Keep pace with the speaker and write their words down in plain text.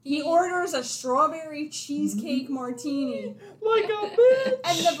He orders a strawberry cheesecake martini. Like a bitch!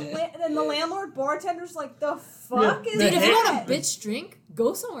 And then the landlord bartender's like, the fuck is Dude, that? if you want a bitch drink,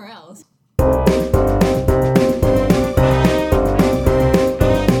 go somewhere else.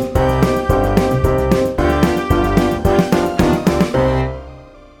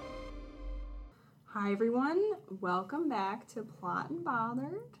 Hi everyone, welcome back to Plot and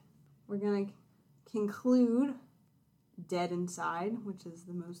Bothered. We're going to conclude Dead Inside, which is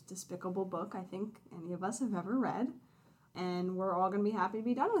the most despicable book I think any of us have ever read. And we're all going to be happy to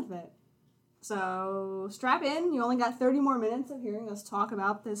be done with it. So strap in, you only got 30 more minutes of hearing us talk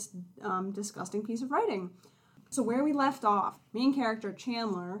about this disgusting piece of writing. So where we left off, main character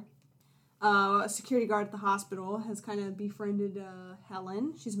Chandler, a security guard at the hospital, has kind of befriended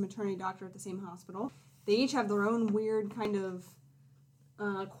Helen. She's a maternity doctor at the same hospital. They each have their own weird kind of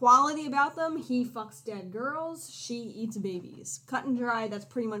quality about them. He fucks dead girls. She eats babies. Cut and dry, that's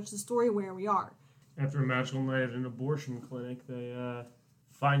pretty much the story where we are. After a magical night at an abortion clinic, they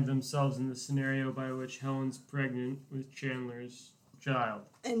find themselves in the scenario by which Helen's pregnant with Chandler's child.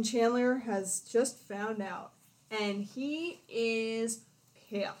 And Chandler has just found out. And he is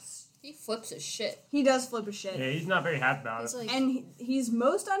pissed. He flips his shit. He does flip his shit. Yeah, he's not very happy about He's it. like, And he's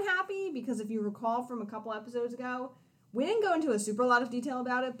most unhappy because if you recall from a couple episodes ago, we didn't go into a super lot of detail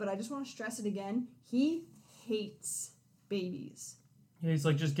about it, but I just want to stress it again. He hates babies. Yeah, he's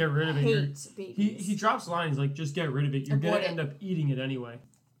like, just get rid of it. Hates babies. He drops a line, he's like, just get rid of it. You're going to end up eating it anyway.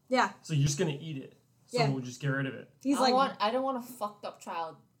 Yeah. So you're just going to eat it. So Yeah. we'll just get rid of it. He's I don't want a fucked up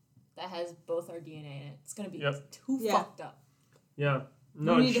child that has both our DNA in it. It's gonna be too fucked up. Yeah.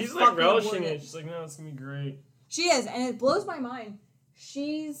 No, You need to she's like fucking relishing avoid it. it. She's like, no, it's going to be great. She is, and it blows my mind.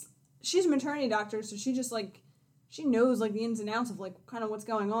 She's a maternity doctor, so she just like she knows like the ins and outs of like kind of what's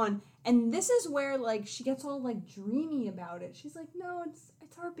going on. And this is where like she gets all like dreamy about it. She's like, no, it's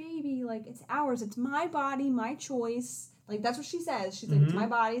our baby, like it's ours, it's my body, my choice. Like that's what she says. She's like, it's my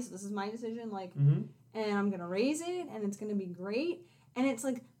body, so this is my decision. Like, and I'm gonna raise it, and it's gonna be great. And it's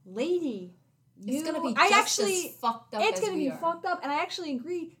like, lady, It's gonna be as fucked up. It's as gonna we be are. fucked up, and I actually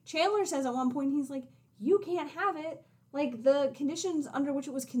agree. Chandler says at one point, he's like, you can't have it. Like, the conditions under which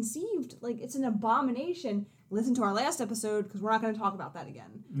it was conceived, like, it's an abomination. Listen to our last episode, because we're not going to talk about that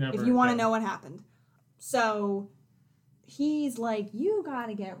again. Never if you want to again. know what happened. So, he's like, you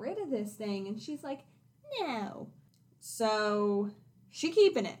gotta get rid of this thing. And she's like, no. So, she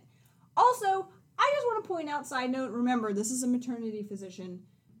keeping it. Also, I just want to point out, side note, remember, this is a maternity physician.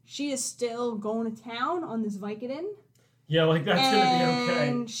 She is still going to town on this Vicodin. Yeah, like that's going to be okay.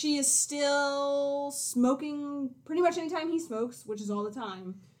 And she is still smoking pretty much anytime he smokes, which is all the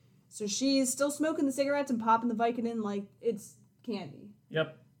time. So she's still smoking the cigarettes and popping the Vicodin like it's candy.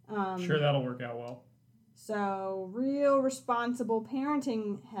 Yep. Sure, that'll work out well. So, real responsible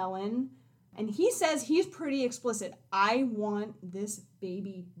parenting, Helen. And he says he's pretty explicit. I want this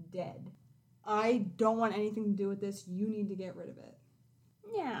baby dead. I don't want anything to do with this. You need to get rid of it.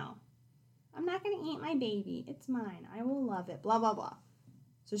 No. I'm not going to eat my baby. It's mine. I will love it. Blah, blah, blah.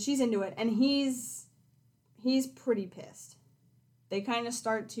 So she's into it. And he's pretty pissed. They kind of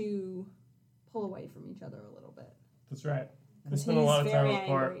start to pull away from each other a little bit. That's right. They Because spend he's a lot of time very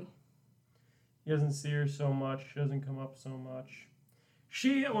apart. angry. He doesn't see her so much. She doesn't come up so much.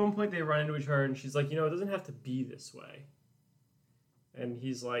 She, at one point, they run into each other, and she's like, it doesn't have to be this way. And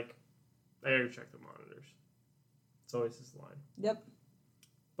he's like, I gotta check the monitors. It's always his line. Yep.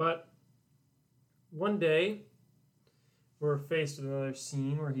 But one day, we're faced with another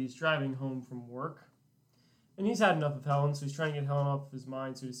scene where he's driving home from work. And he's had enough of Helen, so he's trying to get Helen off of his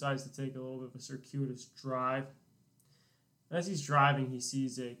mind, so he decides to take a little bit of a circuitous drive. As he's driving, he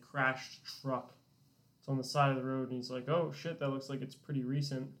sees a crashed truck. It's on the side of the road, and he's like, oh shit, that looks like it's pretty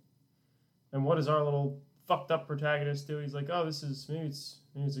recent. And what does our little fucked up protagonist do? He's like, oh, maybe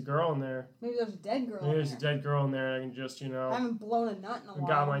it's a girl in there. Maybe there's a dead girl Maybe in there's a there. dead girl in there, and I can just, I haven't blown a nut in a I while.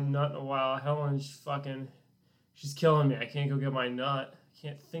 got my nut in a while. Helen's she's killing me. I can't go get my nut. I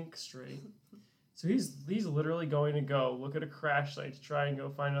can't think straight. So he's literally going to go look at a crash site to try and go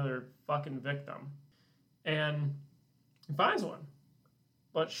find another fucking victim. And he finds one.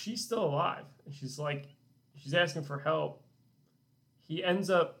 But she's still alive. And she's asking for help. He ends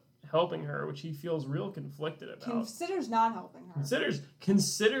up helping her, which he feels real conflicted about. Considers not helping her.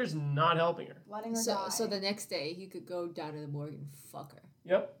 Considers not helping her. Letting her die. So the next day, he could go down to the morgue and fuck her.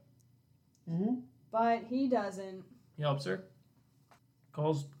 Yep. Mm-hmm. But he doesn't. He helps her.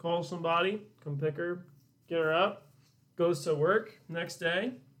 Calls somebody, come pick her, get her up, goes to work next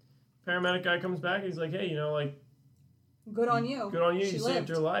day. Paramedic guy comes back, he's like, hey, Good on you. Good on you, She you lived. saved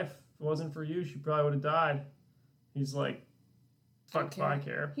her life. If it wasn't for you, she probably would have died. He's like, Fuck if I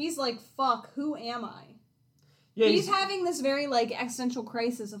care. He's like, fuck, who am I? Yeah, he's having this very, like, existential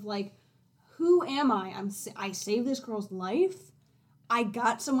crisis of, like, who am I? I saved this girl's life. I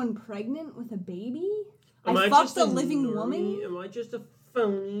got someone pregnant with a baby. I fucked a living woman. Am I just a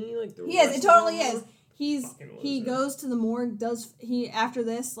phony? Like the He is. It totally is. He loser. goes to the morgue. After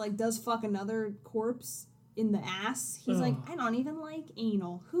this does fuck another corpse in the ass. He's like, I don't even like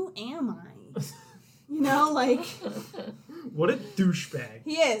anal. Who am I? You know, like. What a douchebag.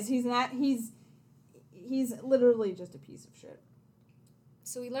 He is. He's literally just a piece of shit.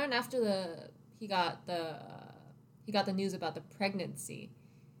 So we learned after he got the news about the pregnancy.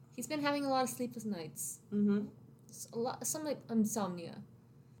 He's been having a lot of sleepless nights. Mm-hmm. Some like insomnia,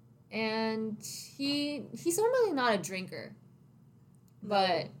 and he's normally not a drinker,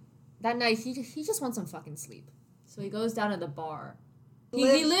 but that night he just wants some fucking sleep. So he goes down to the bar.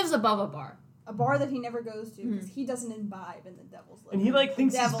 He lives above a bar. A bar that he never goes to because he doesn't imbibe in the devil's liquor. And he like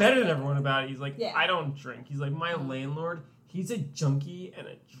thinks he's better than everyone liquor. about it. He's like, I don't drink. He's like, my landlord, he's a junkie and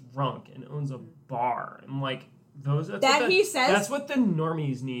a drunk and owns a bar. And like he says that's what the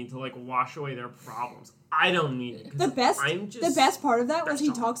normies need to like wash away their problems. I don't need it. The best part of that was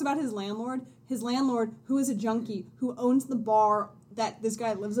he talks about his landlord who is a junkie who owns the bar that this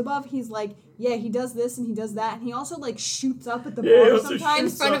guy lives above. He's like, yeah, he does this and he does that, and he also like shoots up at the bar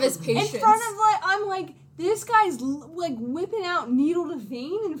sometimes in front of his patients. In front of like, I'm like, this guy's like whipping out needle to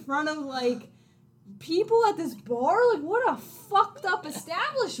vein in front of like people at this bar. Like, what a fucked up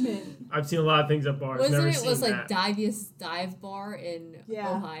establishment. I've seen a lot of things at bars. Wasn't it was like Divius Dive Bar in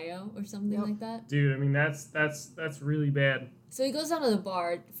Ohio or something like that? Dude, I mean that's really bad. So he goes down to the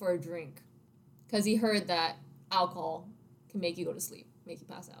bar for a drink because he heard that alcohol can make you go to sleep, make you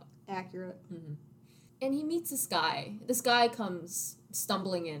pass out. Accurate. Mm-hmm. And he meets this guy. This guy comes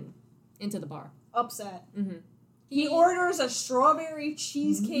stumbling into the bar. Upset. Mm-hmm. He orders a strawberry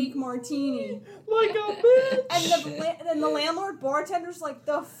cheesecake martini. Like a bitch. And the landlord bartender's like,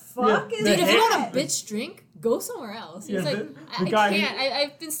 the fuck is Dude, that? if you want a bitch drink, go somewhere else. He's like, I can't.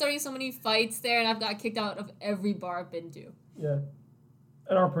 I've been starting so many fights there, and I've got kicked out of every bar I've been to. Yeah.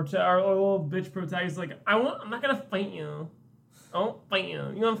 And our little bitch protagonist is like, I'm not gonna fight you. I won't fight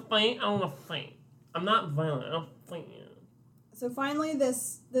you. You want to fight? I don't want to fight. I'm not violent. I don't fight you. So finally,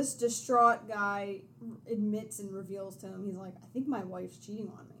 this distraught guy admits and reveals to him, he's like, I think my wife's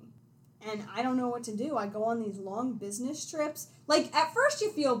cheating on me. And I don't know what to do. I go on these long business trips. Like, at first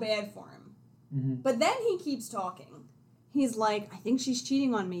you feel bad for him. Mm-hmm. But then he keeps talking. He's like, I think she's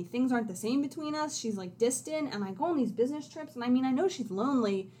cheating on me. Things aren't the same between us. She's, like, distant. And I go on these business trips. And, I mean, I know she's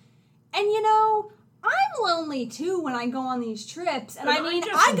lonely. And, you know, I'm lonely, too, when I go on these trips. And, I mean,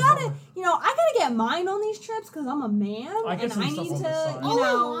 I gotta get mine on these trips because I'm a man. And I need to, All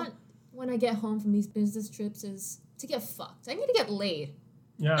I want when I get home from these business trips is to get fucked. I need to get laid.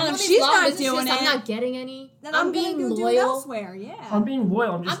 Yeah. And if she's not doing it, I'm not getting any. Then I'm being loyal. Do it elsewhere. Yeah. I'm being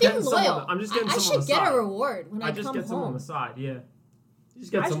loyal. I'm just getting loyal. I'm just getting I someone on the should side. get a reward when I come home. I just get someone on the side. Yeah. You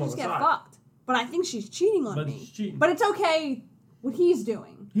just get I should someone just on the get side. fucked. But I think she's cheating on me. She's cheating. But it's okay what he's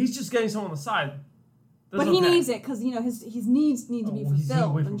doing. He's just getting someone on the side. But he needs it because, you know, his needs need to be fulfilled. He's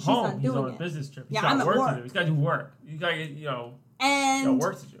away from and she's home. not doing He's on it. a business trip. He's Yeah, got I'm at work work. to do. He's got to do work. You got to get, And got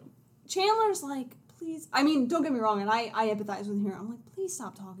work to do. Chandler's like, please. I mean, don't get me wrong, and I empathize with her. I'm like, please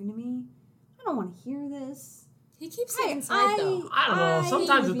stop talking to me. I don't want to hear this. He keeps it inside, though. I don't know.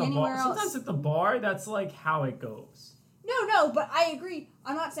 Sometimes at the bar. Sometimes at the bar, that's like how it goes. No, but I agree.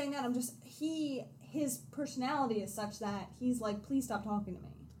 I'm not saying that. I'm just his personality is such that he's like, please stop talking to me.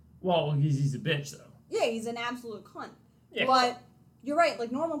 Well, he's a bitch though. Yeah, he's an absolute cunt. Yeah. But you're right.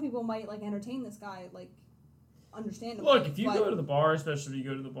 Like normal people might like entertain this guy. Like understandable. Look, if you go to the bar, especially if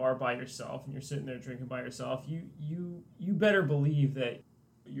you go to the bar by yourself and you're sitting there drinking by yourself, you better believe that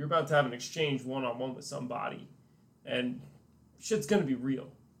you're about to have an exchange one-on-one with somebody, and shit's gonna be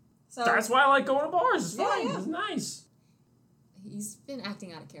real. So that's why I like going to bars. It's fun. Yeah. It's nice. He's been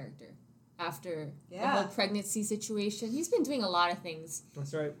acting out of character after the whole pregnancy situation. He's been doing a lot of things.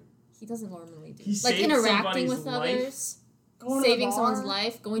 That's right. He doesn't normally do. He like interacting with others, saving someone's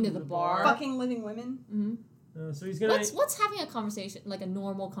life, going to the bar. Fucking living women. Mm-hmm. So he's gonna. What's having a conversation, like a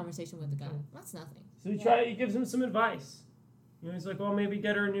normal conversation with a guy? That's nothing. So he gives him some advice. You know, he's like, well, maybe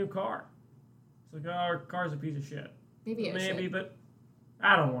get her a new car. It's like, oh, her car's a piece of shit. Maybe, but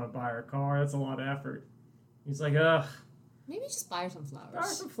I don't want to buy her a car. That's a lot of effort. He's like, ugh. Maybe just buy her some flowers. Buy her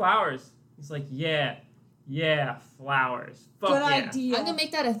some flowers. He's like, yeah, flowers. Fuck Good yeah. idea. I'm gonna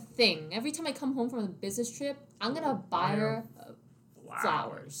make that a thing. Every time I come home from a business trip, I'm gonna buy her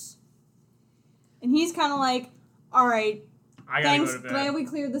flowers. And he's kind of like, all right, I gotta thanks, go to bed. glad we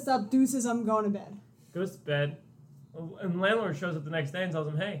cleared this up. Deuces, I'm going to bed. Goes to bed. And the landlord shows up the next day and tells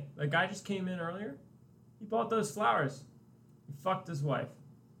him, hey, that guy just came in earlier. He bought those flowers. He fucked his wife.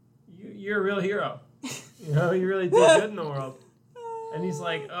 You're a real hero. You know, you really did good in the world. And he's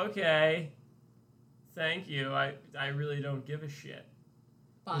like, okay, thank you. I really don't give a shit.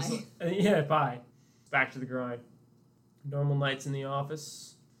 Bye. Yeah, bye. Back to the grind. Normal nights in the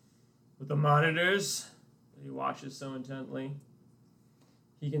office with the monitors that he watches so intently.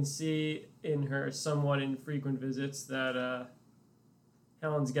 He can see in her somewhat infrequent visits that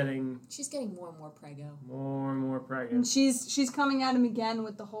Helen's getting... She's getting more and more preggo. More and more And pregnant. she's coming at him again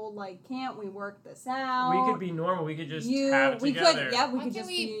with the whole, like, can't we work this out? We could be normal. We could just have it we together. could, yeah, we Why could can't just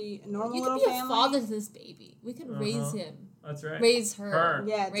we- be a normal You little could be family. a father to this baby. We could raise Uh-huh. him. That's right. Raise her.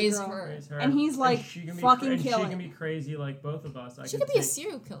 Yeah, it's a Raise girl. her. Raise her. And he's like, she can be fucking and killing. She can be crazy like both of us. She could be a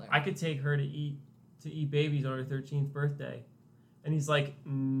serial killer. I could take her to eat babies on her 13th birthday. And he's like,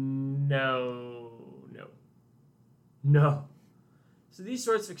 no. So these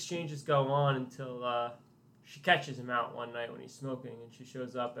sorts of exchanges go on until she catches him out one night when he's smoking, and she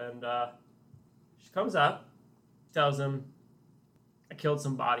shows up, and she comes up, tells him, I killed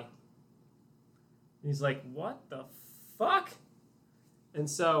somebody. And he's like, what the fuck? And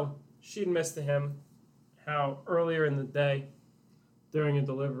so she admits to him how earlier in the day, during a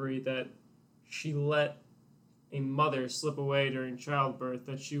delivery, that she let a mother slip away during childbirth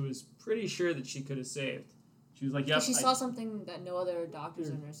that she was pretty sure that she could have saved. She was like, yep. She saw something that no other doctors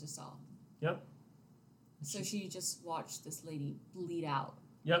or nurses saw. Yep. So she just watched this lady bleed out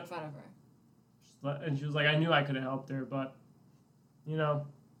Yep. in front of her. And she was like, I knew I could have helped her, but, you know,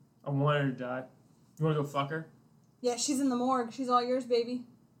 I wanted her to die. You want to go fuck her? Yeah, she's in the morgue. She's all yours, baby.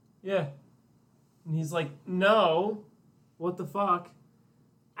 Yeah. And he's like, no. What the fuck?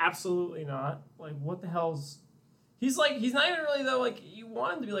 Absolutely not. Like, what the hell's... He's like, he's not even really, though, like, you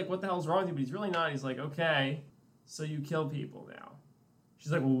want him to be like, what the hell's wrong with you? But he's really not. He's like, okay, so you kill people now.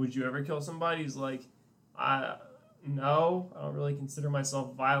 She's like, well, would you ever kill somebody? He's like, no, I don't really consider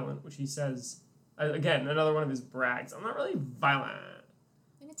myself violent, which he says, again, another one of his brags. I'm not really violent.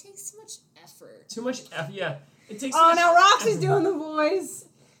 And it takes too much effort. Too much yeah. It takes Oh, too much now Roxy's effort. doing the voice.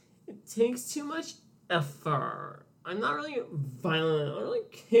 It takes too much effort. I'm not really violent. I don't really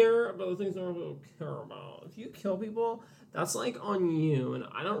care about the things I don't really care about. If you kill people, that's like on you, and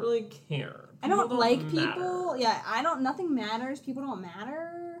I don't really care. I don't People like matter. people. Yeah, nothing matters. People don't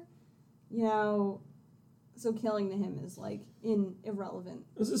matter. You know, so killing to him is like irrelevant.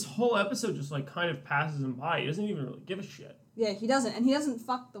 This whole episode just like kind of passes him by. He doesn't even really give a shit. Yeah, he doesn't. And he doesn't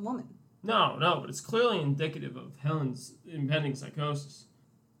fuck the woman. No, but it's clearly indicative of Helen's impending psychosis.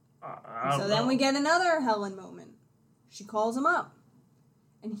 I So don't then know. we get another Helen moment. She calls him up.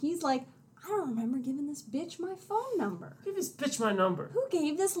 And he's like, I don't remember giving this bitch my phone number. Give this bitch my number. Who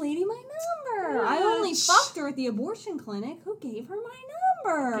gave this lady my number? I only Bitch. fucked her at the abortion clinic. Who gave her my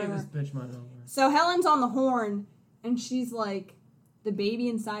number? Give this bitch my number. So Helen's on the horn, and she's like, the baby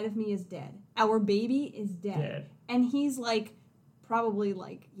inside of me is dead. Our baby is dead. And he's like, probably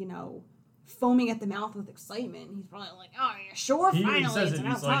like, you know, foaming at the mouth with excitement. He's probably like, oh, yeah, sure, He finally, says it's it.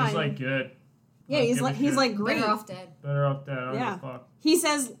 about He's time. like good. Yeah, Don't he's give a like, he's shit. like, great. Better off dead. Better off dead. I don't Yeah. give a fuck. He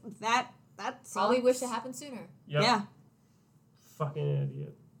says that sucks. Probably wish it happened sooner. Yep. Yeah. Fucking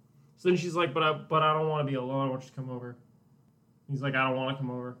idiot. So then she's like, but I don't want to be alone. I want you to come over. He's like, I don't want to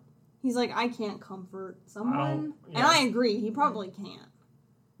come over. He's like, I can't comfort someone. yeah. And I agree, he probably can't.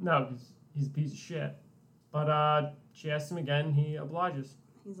 No, he's a piece of shit. But she asks him again. He obliges.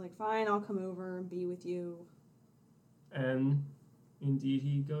 He's like, fine, I'll come over and be with you. And indeed,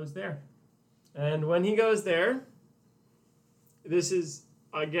 he goes there. And when he goes there, this is,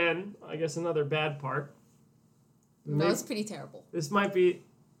 again, I guess another bad part. No, it's pretty terrible. This might be...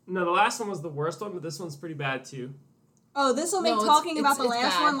 No, the last one was the worst one, but this one's pretty bad, too. Oh, this will make No, talking about the it's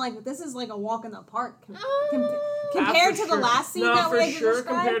last bad. one like this is like a walk in the park compared Ah, to for the sure. last scene no, that for we had sure,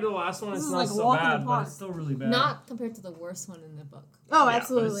 described. compared to the last one, This it's is not like a so walk in the bad, but park. it's still really bad. Not compared to the worst one in the book. Oh, Yeah, but it's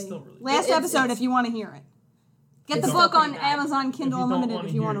absolutely. still really Last It's- episode it's- if you want to hear it. Get It's the still book on pretty bad. Amazon If Kindle you don't Unlimited wanna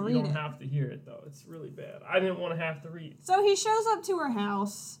if you hear want to it, read you don't it. have to hear it, though. It's really bad. I didn't want to have to read. So he shows up to her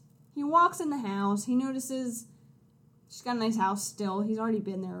house. He walks in the house. He notices she's got a nice house still. He's already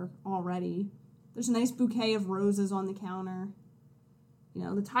been there already. There's a nice bouquet of roses on the counter. You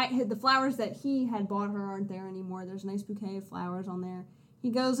know, the flowers that he had bought her aren't there anymore. There's a nice bouquet of flowers on there. He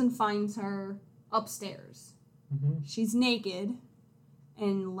goes and finds her upstairs. Mm-hmm. She's naked,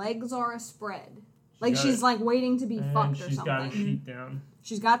 and legs are aspread. Like got she's it. like waiting to be And fucked or she's something. got a sheet down.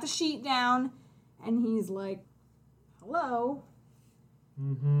 She's got the sheet down, and he's like, hello.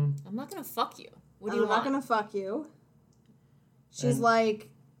 Mm-hmm. I'm not gonna fuck you. What do I'm you not want? gonna fuck you. She's And- like,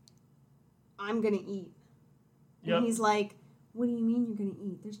 I'm gonna eat. And Yep. he's like, what do you mean you're going to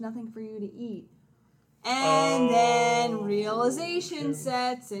eat? There's nothing for you to eat. And then realization shit.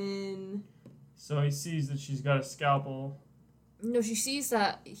 sets in. So he sees that she's got a scalpel. No, she sees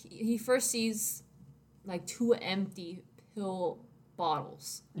that he first sees like 2 empty pill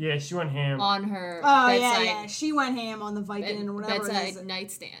bottles Yeah, she went ham. on her Oh, bedside, yeah. She went ham on the Vicodin or whatever it bedside is.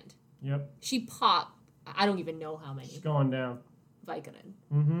 nightstand. Yep, She popped, I don't even know how she's many going down. Vicodin.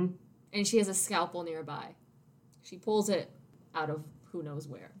 Mm-hmm. And she has a scalpel nearby. She pulls it out of who knows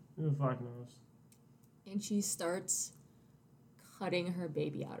where. Who the fuck knows? And she starts cutting her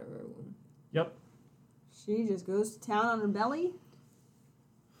baby out of her womb. Yep. She just goes to town on her belly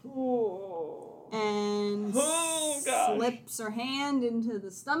Oh. and Oh, gosh. slips her hand into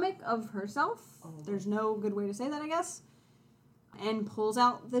the stomach of herself. There's no good way to say that, I guess. And pulls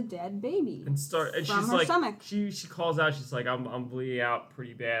out the dead baby. And From she's her like, stomach. she calls out. She's like, I'm bleeding out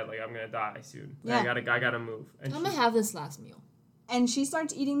pretty bad. Like I'm gonna die soon. Like, Yeah. I gotta move. And I'm gonna have this last meal. And she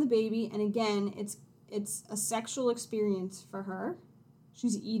starts eating the baby, and again, it's a sexual experience for her.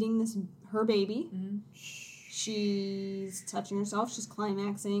 She's eating her baby. Mm-hmm. She's touching herself. She's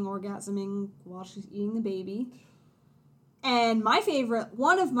climaxing, orgasming while she's eating the baby. And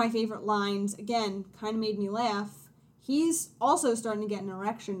one of my favorite lines, again, kind of made me laugh. He's also starting to get an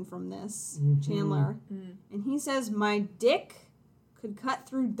erection from this, Chandler. Mm. And he says, "My dick could cut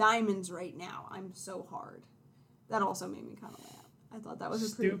through diamonds right now. I'm so hard." That also made me kind of laugh. I thought that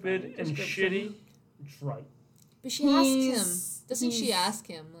was a pretty stupid funny and description. shitty. It's right. But she asked him, He's- doesn't she he's- ask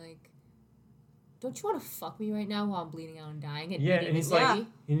him, like, don't you want to fuck me right now while I'm bleeding out and dying? And Yeah, eating and he's this like, baby?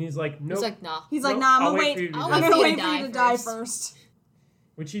 and he's like, nope. He's like, nah. He's like, Nope, "Nah, I'm I'll gonna wait wait. for you to I'm die gonna first. wait for you to die first."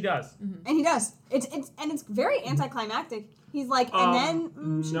 Which he does. And he does. It's very anticlimactic. He's like, and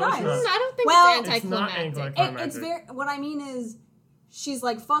then she no, dies. it's not. I don't think Well- it's It's not anticlimactic. anticlimactic. It's very. What I mean is, she's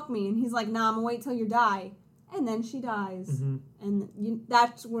like, "Fuck me," and he's like, "Nah, I'm gonna wait till you die," and then she dies, Mm-hmm. and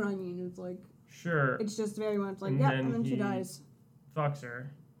that's what I mean. It's like Sure. it's just very much like, And yep, then and then she he- dies. Fucks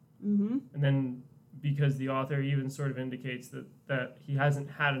her. Mm-hmm. And then because the author even sort of indicates that he hasn't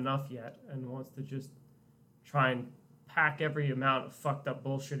had enough yet and wants to just try and pack every amount of fucked up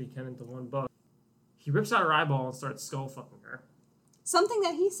bullshit he can into one book, he rips out her eyeball and starts skull fucking her. Something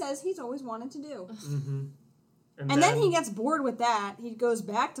that he says he's always wanted to do. Mm-hmm. And then he gets bored with that. He goes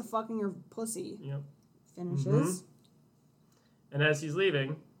back to fucking her pussy. Yep. Finishes. And as he's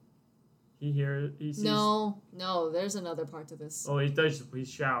leaving, he sees. No, there's another part to this. Oh, he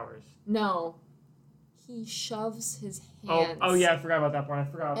showers. No. He shoves his Oh, hands oh yeah, I forgot about that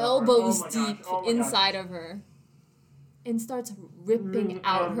part. elbows Oh my deep gosh, oh my inside gosh. of her and starts ripping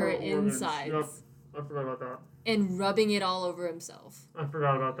out her organs. insides Yep. I forgot about that. and rubbing it all over himself. I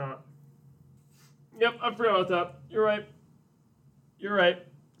forgot about that. Yep, I forgot about that. You're right. You're right.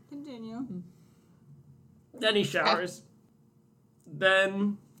 Continue. Then he showers.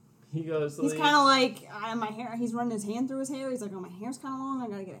 Then he goes to He's leave. kind of like, my hair. He's running his hand through his hair. He's like, "Oh, my hair's kind of long.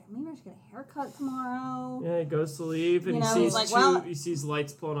 Maybe I should get a haircut tomorrow." Yeah, he goes to leave and You know, he he's sees like, well- he sees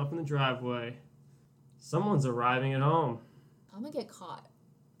lights pulling up in the driveway. Someone's arriving at home. I'm gonna get caught.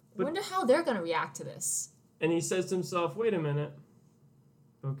 But- I wonder how they're gonna react to this. And he says to himself, wait a minute.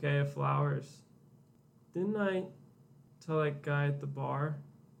 Bouquet of flowers. Didn't I tell that guy at the bar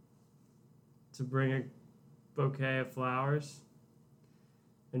to bring a bouquet of flowers?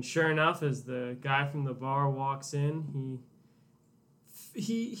 And sure enough, as the guy from the bar walks in,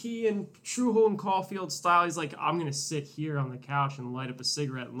 he in true Holden Caulfield style, he's like, I'm gonna sit here on the couch and light up a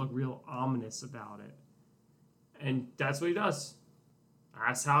cigarette and look real ominous about it. And that's what he does.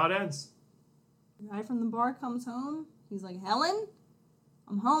 That's how it ends. The guy from the bar comes home. He's like, "Helen,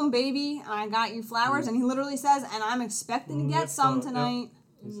 I'm home, baby. I got you flowers." And he literally says, "And I'm expecting to get Yep, some yep. tonight."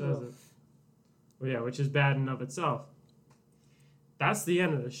 He says it. Well, yeah, which is bad in and of itself. That's the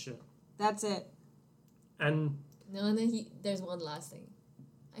end of this shit. That's it. And No, and then there's one last thing.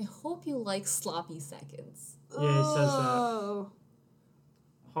 I hope you like sloppy seconds. Yeah, he says that. Oh,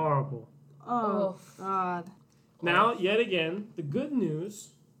 horrible. oh God. Now, yet again, the good news.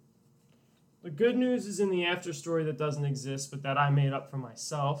 The good news is in the after story that doesn't exist, but that I made up for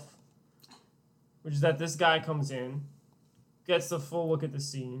myself. Which is that this guy comes in, gets the full look at the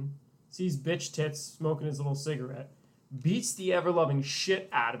scene, sees bitch tits smoking his little cigarette, beats the ever-loving shit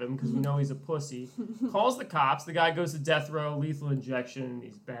out of him because we know he's a pussy, calls the cops, the guy goes to death row, lethal injection, and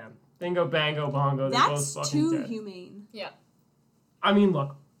he's bam. Bingo, bango, bongo, they're That's both fucking too dead. humane. Yeah. I mean,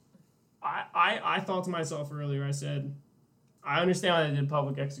 look, I thought to myself earlier, I said, I understand why they did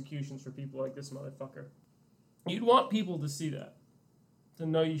public executions for people like this motherfucker. You'd want people to see that, to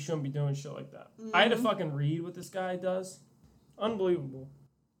know you shouldn't be doing shit like that. I had to fucking read what this guy does. Unbelievable.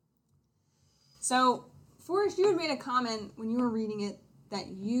 So, Forrest, you had made a comment when you were reading it that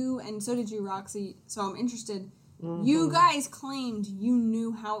you, and so did you, Roxy, so I'm interested. Mm-hmm. You guys claimed you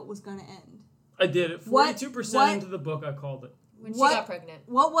knew how it was going to end. I did it. 42% into the book, I called it. When she got pregnant.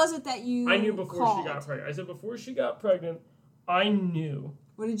 What was it that you I knew before called? she got pregnant. I said before she got pregnant, I knew.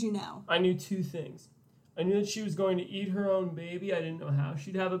 What did you know? I knew two things. I knew that she was going to eat her own baby. I didn't know how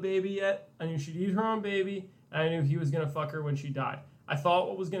she'd have a baby yet. I knew she'd eat her own baby, and I knew he was going to fuck her when she died. I thought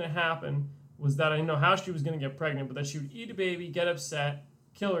what was going to happen was that I didn't know how she was going to get pregnant, but that she would eat a baby, get upset,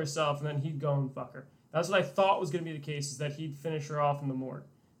 kill herself, and then he'd go and fuck her. That's what I thought was going to be the case, is that he'd finish her off in the morgue.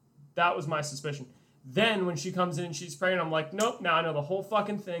 That was my suspicion. Then when she comes in and she's pregnant, I'm like, nope, now I know the whole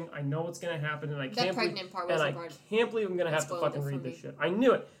fucking thing. I know what's going to happen, and I can't believe I'm going to have to fucking read this shit. I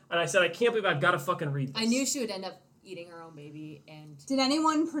knew it. And I said, I can't believe I've got to fucking read this. I knew she would end up eating her own baby. And did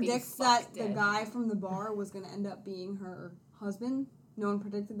anyone predict that the guy from the bar was going to end up being her husband? No one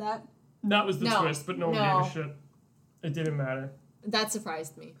predicted that? That was the twist, but no one gave a shit. It didn't matter. That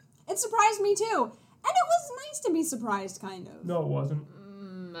surprised me. It surprised me too. And it was nice to be surprised, kind of. No, it wasn't.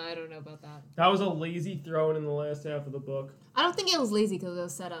 I don't know about that. That was a lazy throw-in in the last half of the book. I don't think it was lazy because it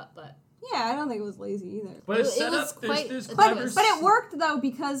was set up, but... Yeah, I don't think it was lazy either. But it's set up. But it worked though,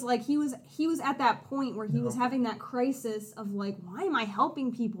 because like he was at that point where he was having that crisis of like, why am I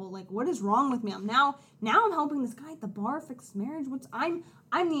helping people? Like, what is wrong with me? Now I'm helping this guy at the bar fix his marriage. I'm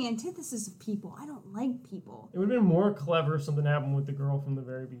the antithesis of people. I don't like people. It would have been more clever if something happened with the girl from the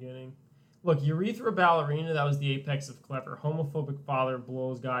very beginning. Look, Urethra Ballerina, that was the apex of clever. Homophobic father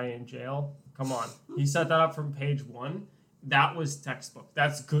blows guy in jail. Come on. He set that up from page 1. That was textbook.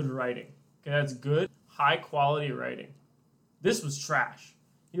 That's good writing. Okay, that's good, high-quality writing. This was trash.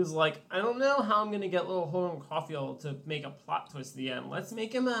 He was like, I don't know how I'm going to get little Holden Caulfield to make a plot twist at the end. Let's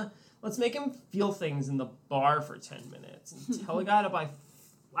make him feel things in the bar for 10 minutes and tell a guy to buy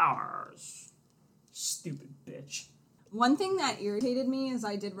flowers. Stupid bitch. One thing that irritated me, as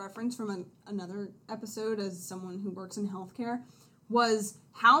I did reference from another episode as someone who works in healthcare, was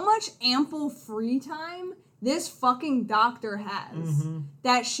how much ample free time this fucking doctor has. Mm-hmm.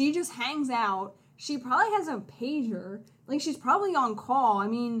 That she just hangs out. She probably has a pager. Like, she's probably on call. I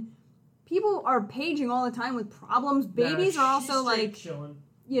mean, people are paging all the time with problems. Babies are also like, chilling.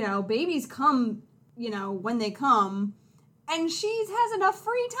 You know, babies come, you know, when they come. And she has enough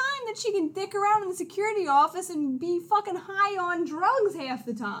free time that she can dick around in the security office and be fucking high on drugs half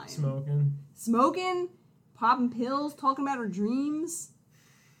the time. Smoking, popping pills, talking about her dreams.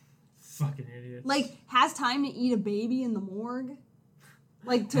 Fucking idiots. Like, has time to eat a baby in the morgue.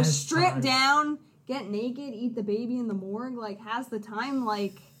 Like, to strip down, get naked, eat the baby in the morgue. Like, has the time,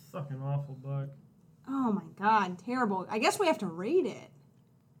 like... Fucking awful book. Oh my god, terrible. I guess we have to rate it.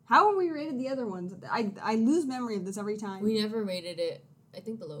 How have we rated the other ones? I lose memory of this every time. We never rated it. I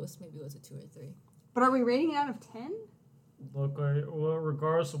think the lowest maybe was a 2 or 3. But are we rating it out of 10? Look, well,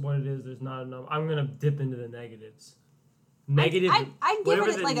 regardless of what it is, there's not enough. I'm going to dip into the negatives. Negative. I'd give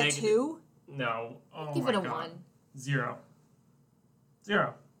it like a 2. No. Oh give my it a God. 1. 0.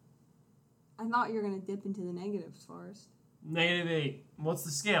 I thought you were going to dip into the negatives, Forrest. -8. What's the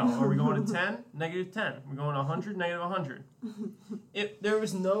scale? Are we going to 10? -10. We're going to 100? -100. There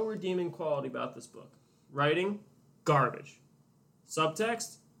was no redeeming quality about this book. Writing, garbage.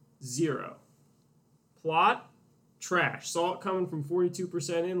 Subtext, 0. Plot, trash. Saw it coming from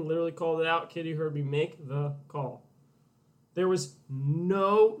 42% in, literally called it out. Kitty heard me make the call. There was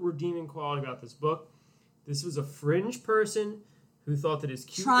no redeeming quality about this book. This was a fringe person who thought that his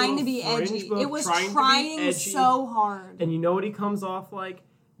cute trying little to be fringe edgy. book, It was trying so hard. And you know what he comes off like?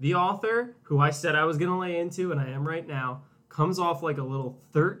 The author, who I said I was going to lay into, and I am right now, comes off like a little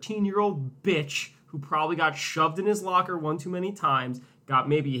 13-year-old bitch who probably got shoved in his locker one too many times, got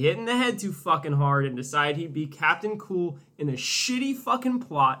maybe hit in the head too fucking hard, and decided he'd be Captain Cool in a shitty fucking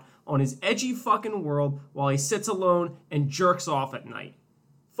plot on his edgy fucking world while he sits alone and jerks off at night.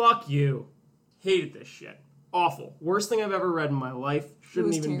 Fuck you. Hated this shit. Awful. Worst thing I've ever read in my life.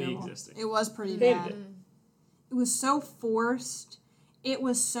 Shouldn't even be existing. It was pretty bad. It was so forced. It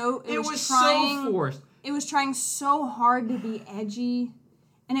was so forced. It was trying so hard to be edgy,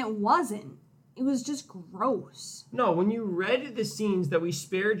 and it wasn't. It was just gross. No, when you read the scenes that we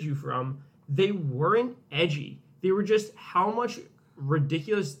spared you from, they weren't edgy. They were just, how much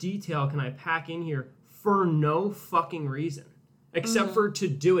ridiculous detail can I pack in here for no fucking reason? Except for to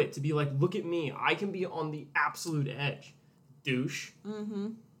do it, to be like, look at me, I can be on the absolute edge. Douche.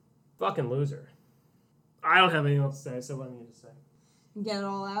 Mm-hmm. Fucking loser. I don't have anything else to say. I said what I need to say. Get it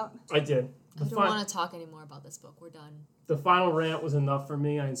all out? I did. I don't want to talk anymore about this book. We're done. The final rant was enough for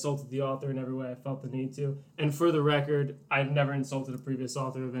me. I insulted the author in every way I felt the need to. And for the record, I've never insulted a previous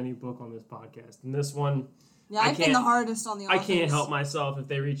author of any book on this podcast. And this one... Yeah, I've been the hardest on the authors. I can't help myself. If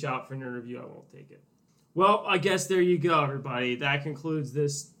they reach out for an interview, I won't take it. Well, I guess there you go, everybody. That concludes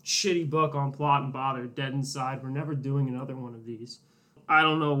this shitty book on Plot and Bother, Dead Inside. We're never doing another one of these. I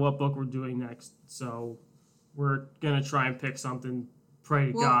don't know what book we're doing next, so we're going to try and pick something, pray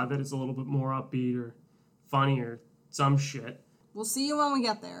to God that it's a little bit more upbeat or funny or some shit. We'll see you when we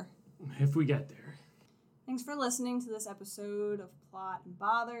get there. If we get there. Thanks for listening to this episode of Plot and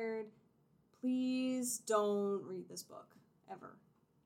Bothered. Please don't read this book, ever.